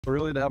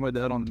Really to have my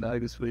dad on the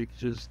bag this week.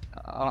 Just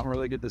I don't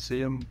really get to see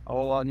him a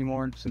whole lot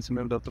anymore since I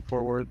moved up to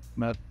Fort Worth.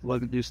 I'm at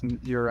Pleasant Houston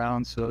year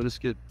round, so just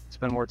get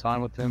spend more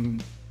time with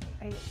him.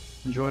 Right.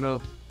 Enjoy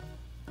to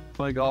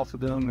play golf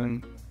with him,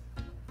 and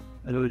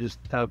I really just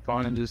have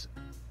fun and just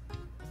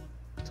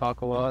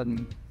talk a lot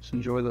and just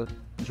enjoy the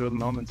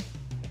moments.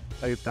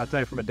 I'll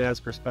tell you from a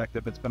dad's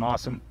perspective, it's been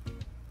awesome.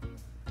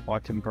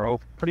 Watch him grow.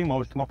 Pretty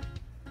emotional.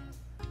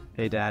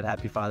 Hey, Dad,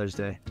 happy Father's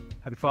Day.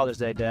 Happy Father's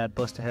Day, Dad.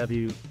 Blessed to have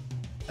you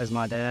as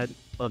my dad.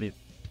 Love you.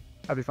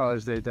 Happy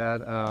Father's Day, Dad.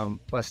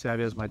 Blessed to have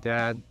you as my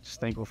dad.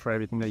 Just thankful for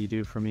everything that you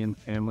do for me and the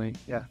family.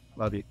 Yeah,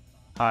 love you.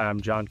 Hi,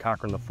 I'm John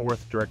Cochran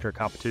IV, Director of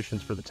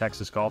Competitions for the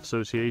Texas Golf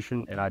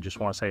Association, and I just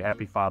want to say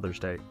Happy Father's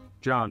Day.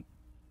 John,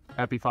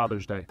 Happy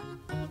Father's Day.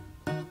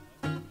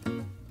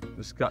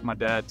 Just got my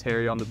dad,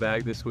 Terry, on the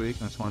bag this week.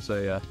 I just want to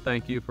say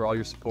thank you for all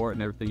your support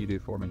and everything you do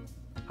for me.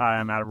 Hi,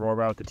 I'm Adam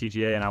Rohrbaugh with the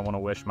TGA, and I want to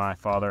wish my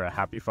father a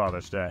Happy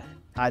Father's Day.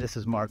 Hi, this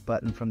is Mark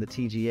Button from the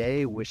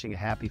TGA, wishing a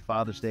happy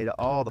Father's Day to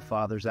all the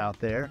fathers out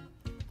there.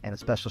 And a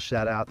special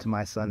shout out to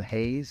my son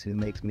Hayes, who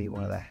makes me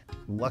one of the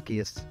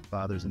luckiest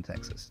fathers in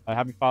Texas.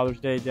 Happy Father's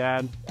Day,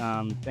 Dad.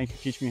 Thanks for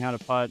teaching me how to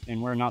putt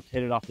and where not to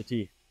hit it off the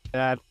tee.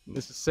 Dad,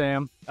 this is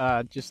Sam.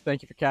 Just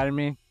thank you for catching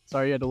me.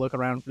 Sorry you had to look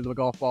around for the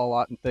golf ball a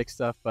lot and thick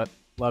stuff, but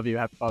love you.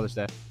 Happy Father's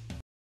Day.